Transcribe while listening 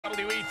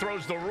WWE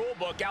throws the rule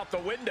book out the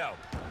window.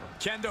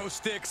 Kendo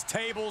sticks,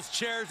 tables,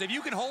 chairs. If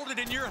you can hold it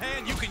in your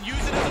hand, you can use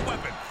it as a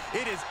weapon.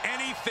 It is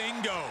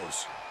anything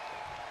goes.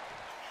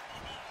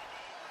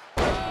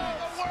 Oh,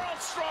 the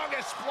world's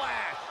strongest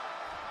splash.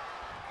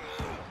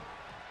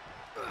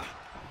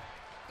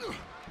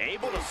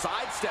 Able to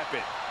sidestep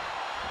it.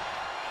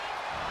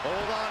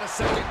 Hold on a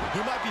second. He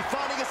might be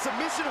finding a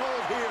submission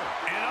hold here.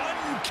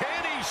 An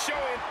uncanny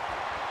showing.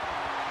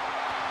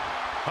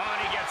 Oh,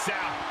 and he gets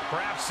out.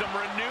 Perhaps some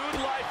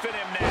renewed life in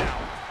him now.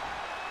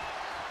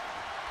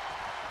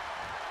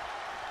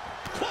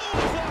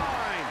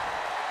 Clothesline.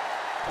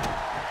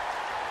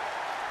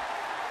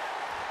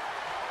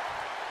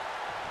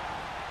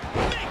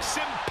 Makes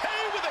him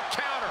pay with a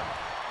counter.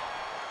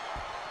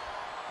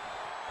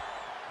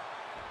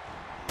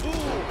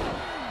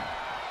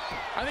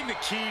 I think the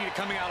key to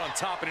coming out on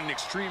top in an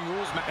Extreme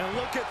Rules match. And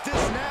look at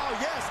this now.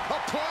 Yes,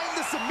 applying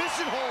the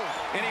submission hold.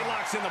 And he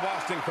locks in the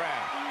Boston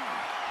Crab.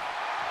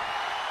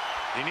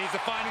 He needs to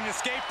find an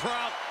escape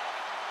route.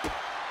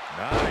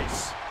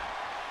 Nice.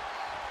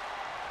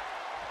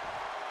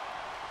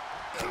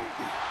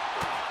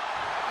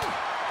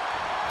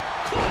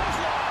 Clothesline.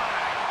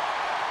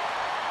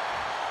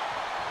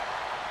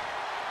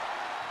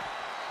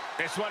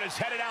 This one is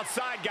headed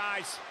outside,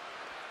 guys.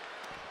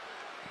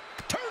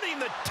 Turning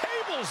the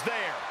tables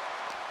there.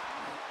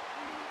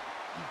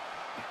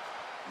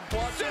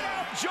 Sit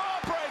out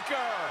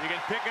jawbreaker. You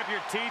can pick up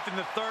your teeth in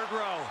the third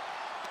row.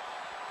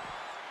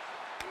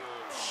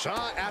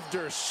 Shot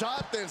after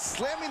shot, then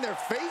slamming their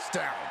face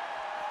down.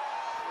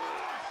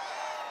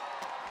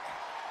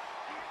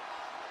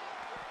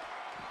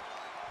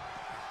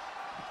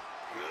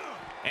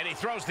 And he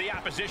throws the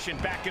opposition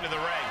back into the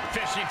ring,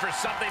 fishing for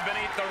something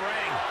beneath the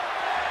ring.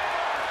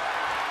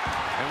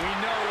 And we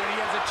know when he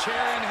has a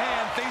chair in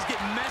hand, things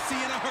get messy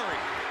in a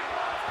hurry.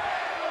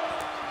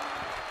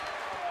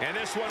 And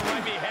this one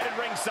might be headed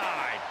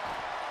ringside.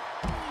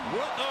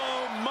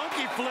 Whoa,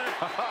 monkey flip.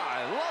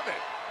 I love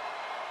it.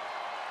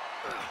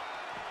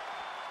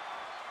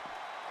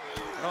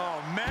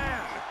 Oh,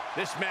 man.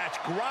 This match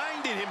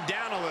grinded him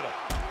down a little.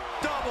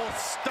 Double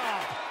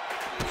stop.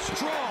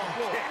 Strong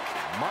kick.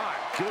 My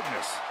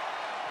goodness.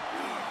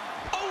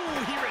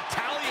 Oh, he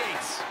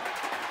retaliates.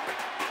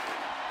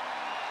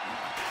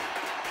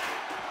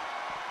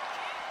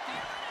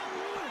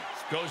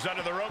 Goes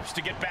under the ropes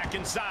to get back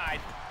inside.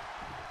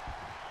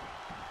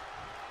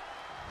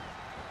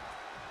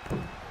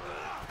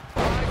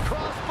 High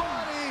cross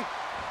body.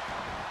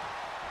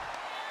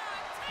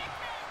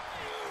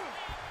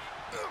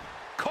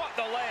 Caught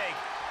the leg.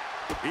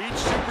 Each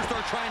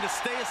superstar trying to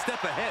stay a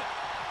step ahead.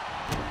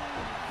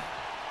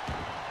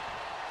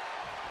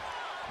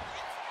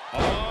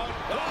 Oh,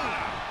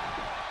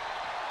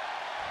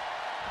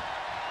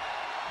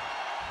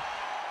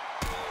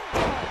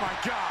 my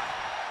God.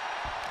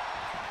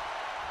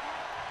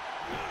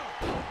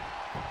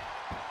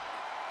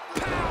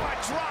 Power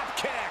drop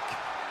kick.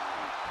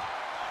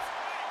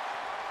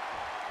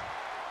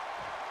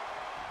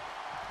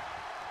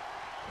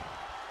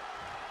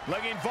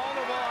 Looking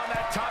vulnerable on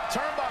that top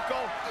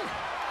turnbuckle.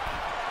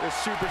 This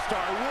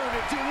superstar willing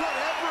to do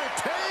whatever it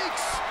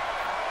takes.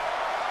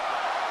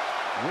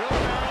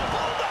 Wheelbarrow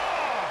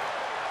bulldog.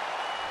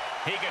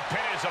 He could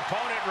pin his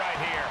opponent right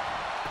here.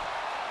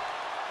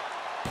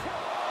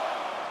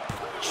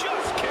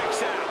 Just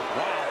kicks out.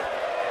 Wow.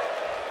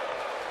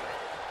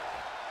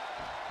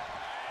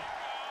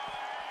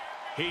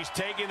 He's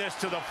taking this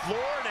to the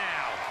floor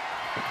now.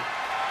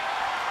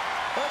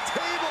 A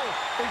table.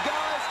 And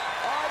guys,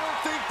 I don't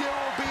think there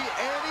will be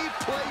any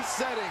place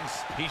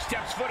settings. He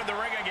steps foot in the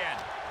ring again.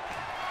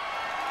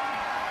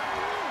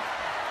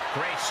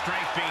 Great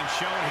strength being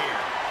shown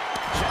here.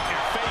 Check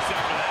your face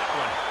after that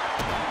one.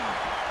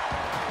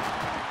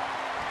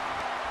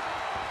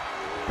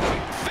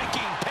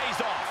 Thinking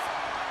pays off.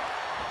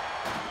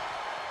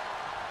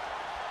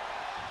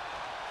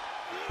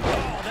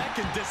 Oh, that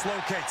can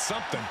dislocate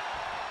something.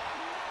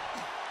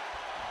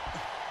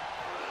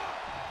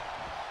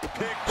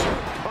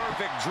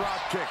 Picture-perfect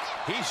drop kick.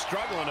 He's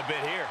struggling a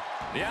bit here.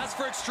 You ask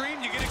for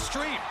extreme, you get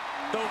extreme.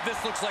 Though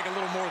this looks like a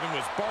little more than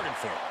was bargained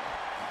for.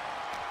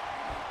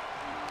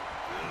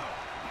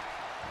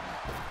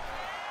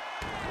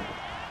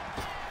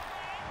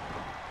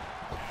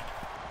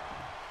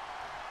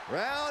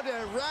 Round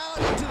and round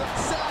into the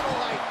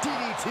satellite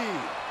DDT.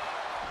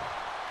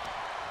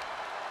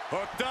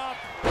 Hooked up.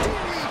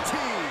 DDT.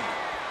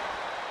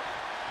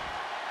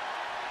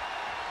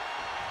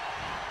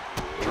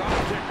 Drop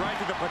kick right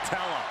to the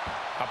patella.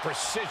 A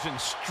precision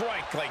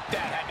strike like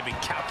that had to be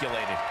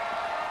calculated.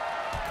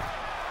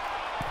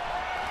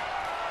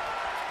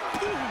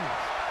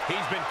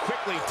 He's been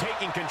quickly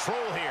taking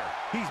control here.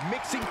 He's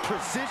mixing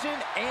precision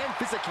and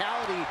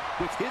physicality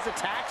with his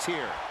attacks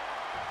here.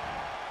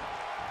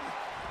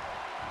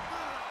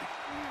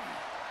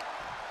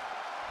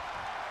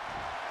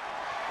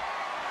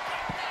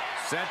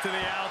 Sent to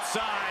the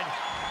outside.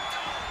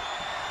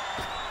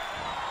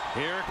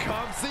 Here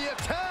comes the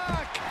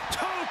attack.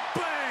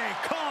 Tope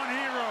con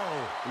hero.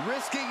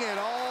 Risking it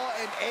all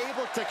and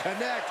able to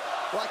connect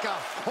like a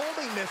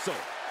homing missile.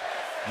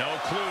 No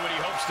clue what he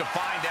hopes to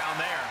find down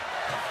there.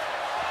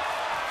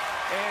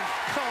 And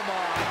come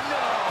on,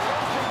 no,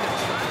 don't bring the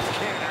trash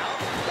can out.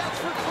 That's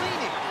for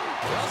cleaning.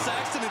 Well,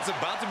 Saxton, it's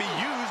about to be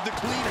used to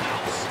clean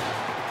house.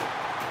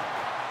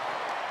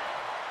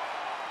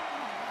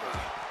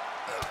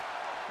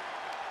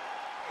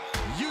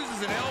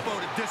 Uses an elbow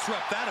to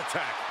disrupt that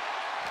attack.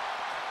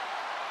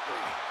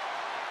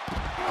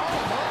 Oh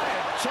my,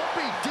 a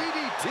jumping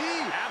DDT.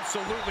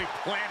 Absolutely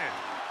planted.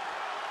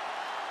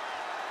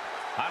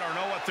 I don't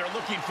know what they're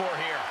looking for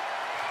here.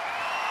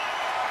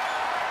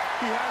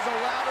 He has a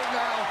ladder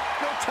now.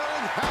 No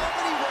telling how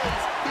many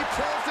ways he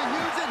plans to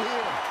use it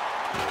here.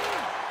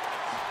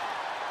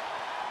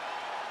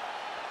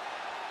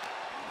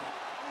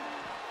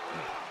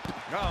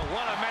 Oh,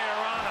 what a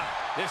Mayorana.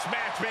 This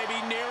match may be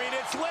nearing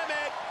its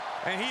limit.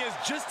 And he has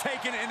just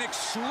taken an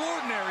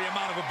extraordinary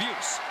amount of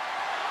abuse.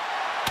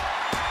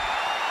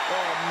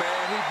 Oh,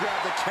 man, he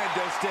grabbed the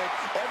kendo stick.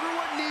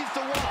 Everyone needs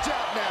to watch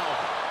out now.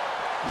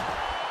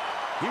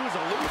 He was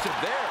elusive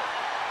there.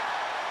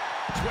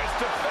 Twist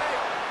of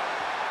fate.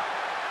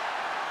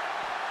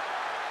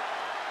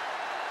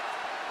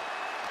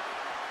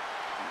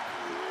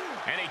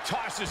 And he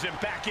tosses him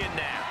back in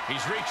now.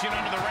 He's reaching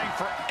under the ring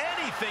for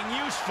anything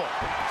useful.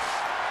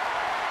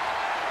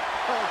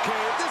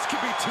 Okay, this could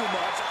be too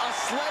much. A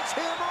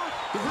sledgehammer?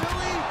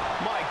 Really?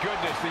 My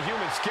goodness, the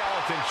human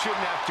skeleton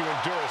shouldn't have to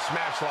endure a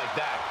smash like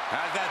that.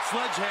 Has that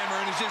sledgehammer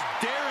and is just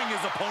daring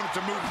his opponent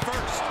to move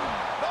first.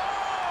 Oh!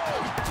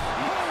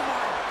 Oh,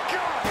 my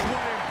God,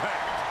 what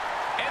impact!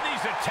 And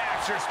these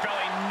attacks are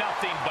spelling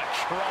nothing but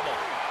trouble.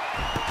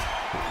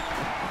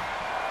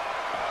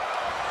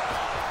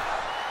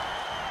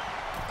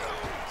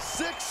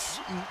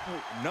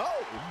 No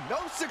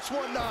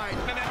 619.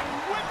 And then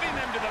whipping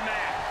them to the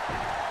mat.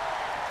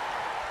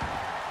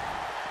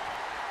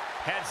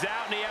 Heads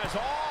out, and he has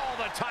all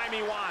the time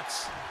he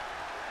wants.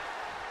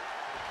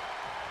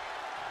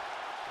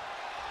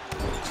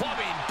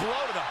 Clubbing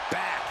blow to the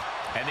back.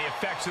 And the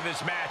effects of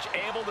this match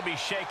able to be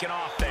shaken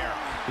off there.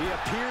 He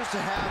appears to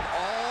have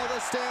all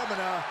the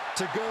stamina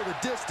to go the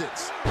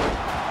distance.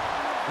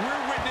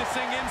 We're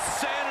witnessing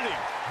insanity.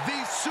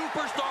 These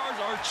superstars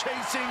are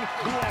chasing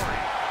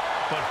glory.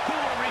 But who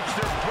will reach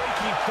their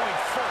breaking point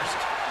first?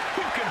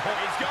 Who can hold?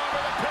 He's going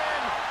for the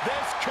pin.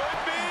 This could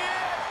be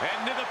it.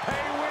 Into the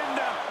pay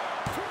window.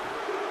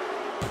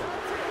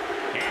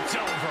 It's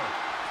over.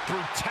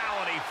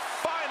 Brutality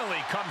finally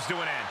comes to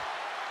an end.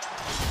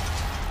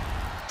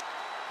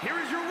 Here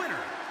is your winner,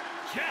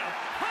 Jeff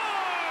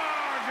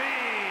Hardy.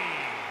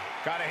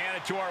 Gotta hand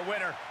it to our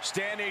winner,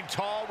 standing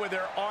tall with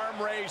their arm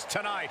raised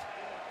tonight.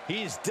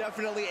 He's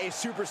definitely a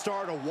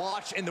superstar to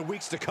watch in the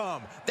weeks to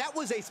come. That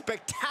was a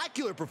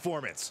spectacular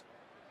performance.